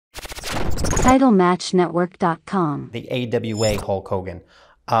TitleMatchNetwork.com. The AWA Hulk Hogan.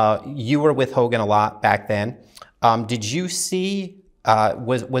 You were with Hogan a lot back then. Did you see,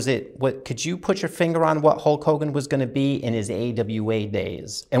 could you put your finger on what Hulk Hogan was going to be in his AWA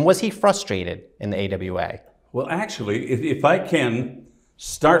days? And was he frustrated in the AWA? Well, actually, if I can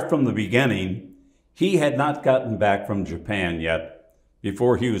start from the beginning, he had not gotten back from Japan yet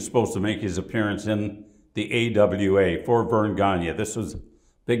before he was supposed to make his appearance in the AWA for Verne Gagne. This was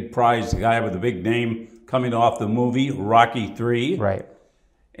big prize guy with a big name coming off the movie Rocky III. Right.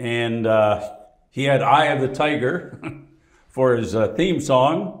 And he had Eye of the Tiger for his theme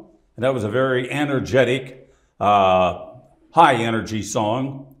song. And that was a very energetic, high energy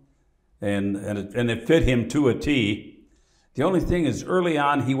song. And it fit him to a T. The only thing is early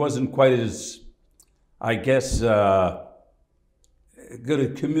on, he wasn't quite as, I guess, good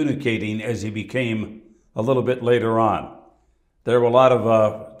at communicating as he became a little bit later on. There were a lot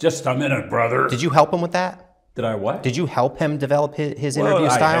of, just a minute, brother. Did you help him with that? Did I what? Did you help him develop his interview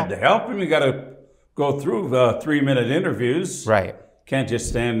style? I had to help him. You got to go through 3-minute interviews. Right. Can't just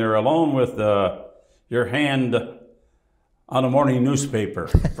stand there alone with your hand on a morning newspaper,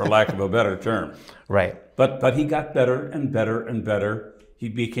 for lack of a better term. Right. But he got better and better and better. He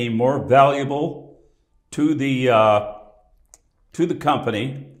became more valuable to the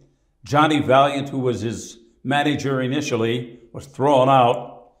company. Johnny Valiant, who was his manager initially, was thrown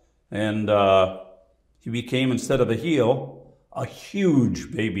out, and he became, instead of a heel, a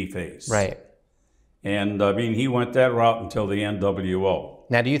huge baby face. Right. And I mean, he went that route until the NWO.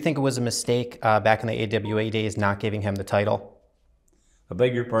 Now, do you think it was a mistake back in the AWA days not giving him the title? I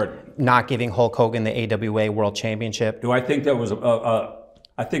beg your pardon? Not giving Hulk Hogan the AWA World Championship? Do I think that was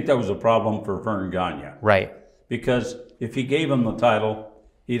I think that was a problem for Verne Gagne. Right. Because if he gave him the title,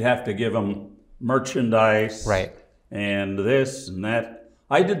 he'd have to give him merchandise. Right. And this and that.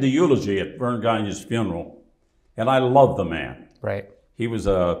 I did the eulogy at Verne Gagne's funeral, and I love the man. Right. He was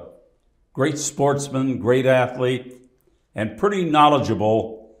a great sportsman, great athlete, and pretty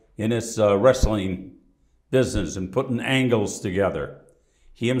knowledgeable in his wrestling business and putting angles together.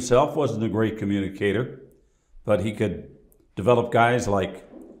 He himself wasn't a great communicator, but he could develop guys like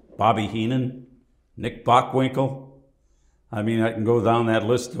Bobby Heenan, Nick Bockwinkel. I mean, I can go down that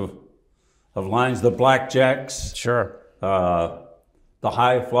list of lines. The Blackjacks. Sure. The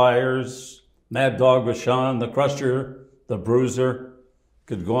High Flyers, Mad Dog Vachon, the Crusher, the Bruiser.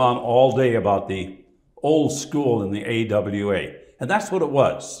 Could go on all day about the old school in the AWA. And that's what it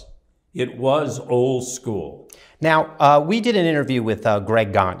was. It was old school. Now, we did an interview with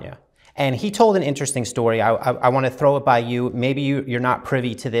Greg Gagne, and he told an interesting story. I want to throw it by you. Maybe you're not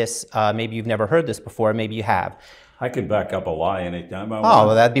privy to this. Maybe you've never heard this before. Maybe you have. I could back up a lie anytime I want. Oh,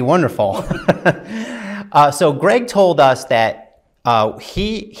 well, that'd be wonderful. So Greg told us that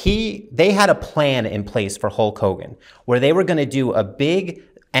they had a plan in place for Hulk Hogan where they were going to do a big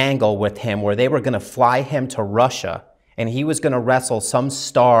angle with him where they were going to fly him to Russia and he was going to wrestle some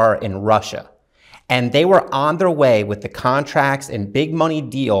star in Russia. And they were on their way with the contracts and big money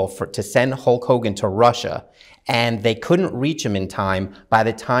deal to send Hulk Hogan to Russia. And they couldn't reach him in time by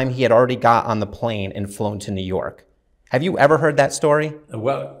the time he had already got on the plane and flown to New York. Have you ever heard that story?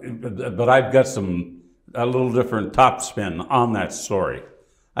 Well, but I've got a little different top spin on that story.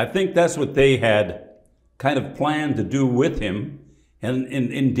 I think that's what they had kind of planned to do with him. And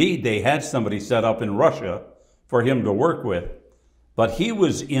indeed, they had somebody set up in Russia for him to work with. But he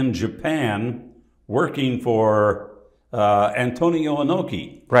was in Japan working for Antonio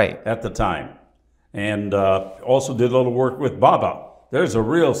Inoki at the time. And also did a little work with Baba. There's a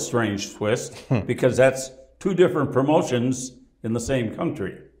real strange twist because that's two different promotions in the same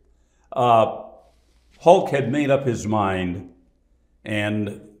country. Hulk had made up his mind,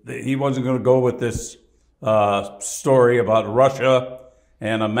 and he wasn't going to go with this story about Russia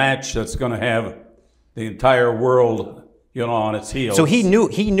and a match that's going to have the entire world, you know, on its heels. So he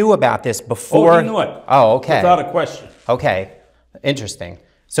knew about this before. Oh, he knew it. Oh, okay. Without a question. Okay, interesting.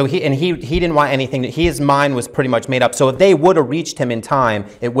 So he didn't want anything. His mind was pretty much made up. So if they would have reached him in time,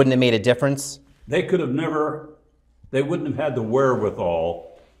 it wouldn't have made a difference. They could have never. They wouldn't have had the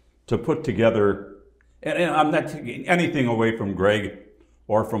wherewithal to put together. And I'm not taking anything away from Greg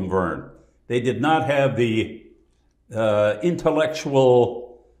or from Verne. They did not have the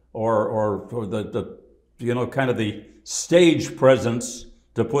intellectual or the you know, kind of the stage presence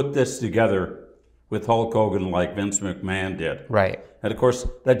to put this together with Hulk Hogan like Vince McMahon did. Right. And of course,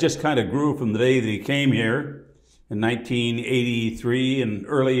 that just kind of grew from the day that he came here in 1983 and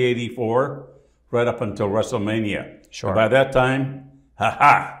early 84, right up until WrestleMania. Sure. And by that time,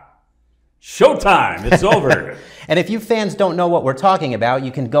 Showtime, it's over. And if you fans don't know what we're talking about,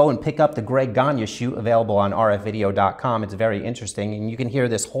 you can go and pick up the Greg Gagne shoot available on rfvideo.com. It's very interesting, and you can hear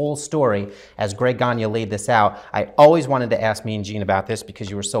this whole story as Greg Gagne laid this out. I always wanted to ask me and Gene about this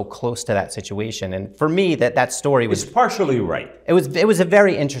because you were so close to that situation. And for me, that story was... It's partially right. It was a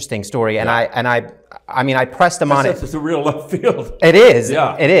very interesting story, and I mean, I pressed him on it. It's a real left field. It is.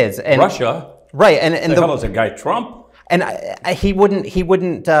 Yeah. It is. And, Russia. Right. And the hell is a guy, Trump? And he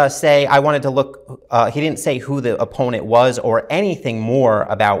wouldn't say, I wanted to look, he didn't say who the opponent was or anything more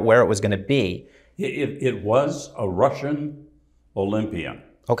about where it was going to be. It was a Russian Olympian.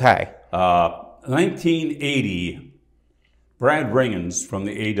 Okay. 1980, Brad Ringens from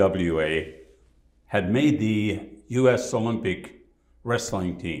the AWA had made the U.S. Olympic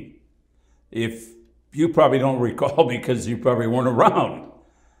wrestling team. If you probably don't recall because you probably weren't around,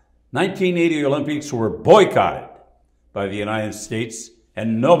 1980 Olympics were boycotted by the United States,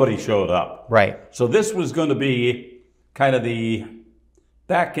 and nobody showed up. Right. So this was going to be kind of the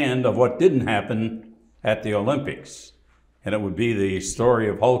back end of what didn't happen at the Olympics. And it would be the story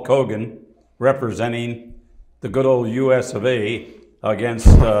of Hulk Hogan representing the good old US of A against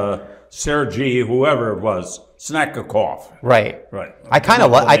Sergei, whoever it was, Snackakov. Right. Right. I kind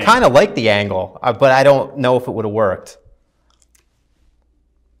of like the angle, but I don't know if it would have worked.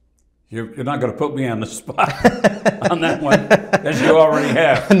 You're not going to put me on the spot on that one, as you already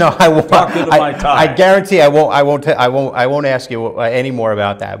have. No, I won't. Talk into my tie. I guarantee I won't ask you any more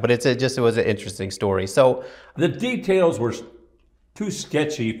about that. But it was an interesting story. So the details were too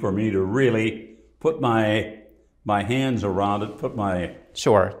sketchy for me to really put my hands around it. Put my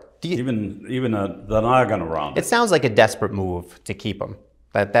even the noggin around it. It sounds like a desperate move to keep him.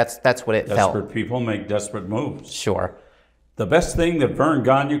 That's what it felt. Desperate people make desperate moves. Sure. The best thing that Vern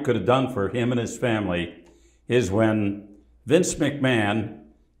Gagne could have done for him and his family is when Vince McMahon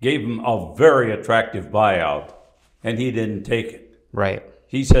gave him a very attractive buyout, and he didn't take it. Right.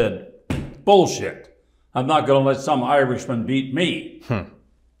 He said, bullshit. I'm not going to let some Irishman beat me.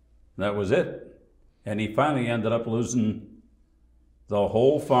 That was it. And he finally ended up losing the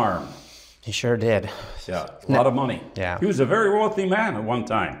whole farm. He sure did. Yeah, a lot of money. Yeah. He was a very wealthy man at one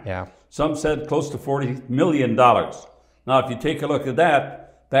time. Yeah. Some said close to $40 million. Now, if you take a look at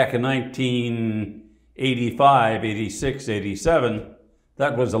that, back in 1985, 86, 87,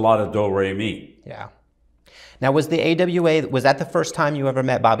 that was a lot of do-re-mi. Yeah. Now, was the AWA, was that the first time you ever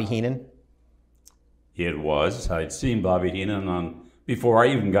met Bobby Heenan? It was. I'd seen Bobby Heenan before I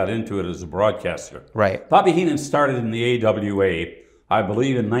even got into it as a broadcaster. Right. Bobby Heenan started in the AWA, I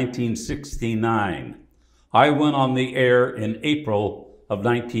believe, in 1969. I went on the air in April of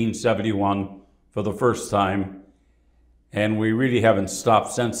 1971 for the first time. And we really haven't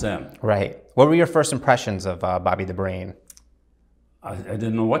stopped since then. Right. What were your first impressions of Bobby the Brain? I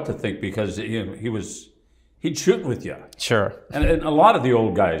didn't know what to think because he'd shoot with you. Sure. And a lot of the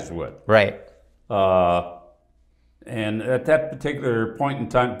old guys would. Right. And at that particular point in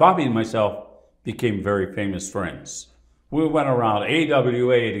time, Bobby and myself became very famous friends. We went around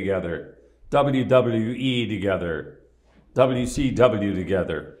AWA together, WWE together, WCW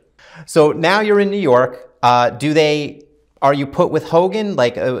together. So now you're in New York. Are you put with Hogan?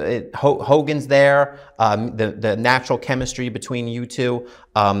 Like Hogan's there, the natural chemistry between you two.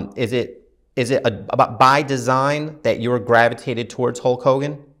 Is it by design that you're gravitated towards Hulk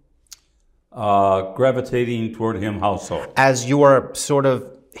Hogan? Gravitating toward him, how so? As you're sort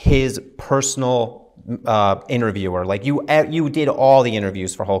of his personal interviewer, like you did all the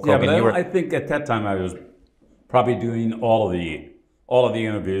interviews for Hulk Hogan. Yeah, but I think at that time I was probably doing all of the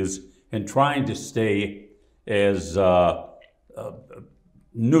interviews and trying to stay as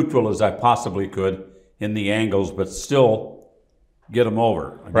neutral as I possibly could in the angles, but still get them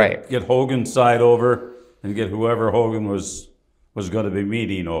over. Right. Get Hogan's side over and get whoever Hogan was going to be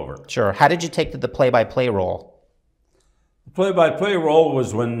meeting over. Sure. How did you take to the play-by-play role? The play-by-play role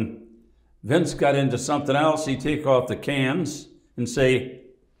was when Vince got into something else, he'd take off the cans and say,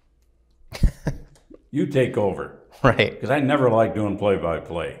 you take over. Right. Because I never liked doing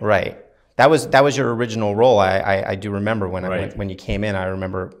play-by-play. Right. That was your original role. I do remember when you came in. I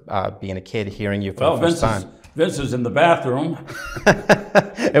remember being a kid hearing you for the first time. Vince is in the bathroom.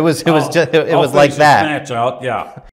 It was like that. Snatch out, yeah.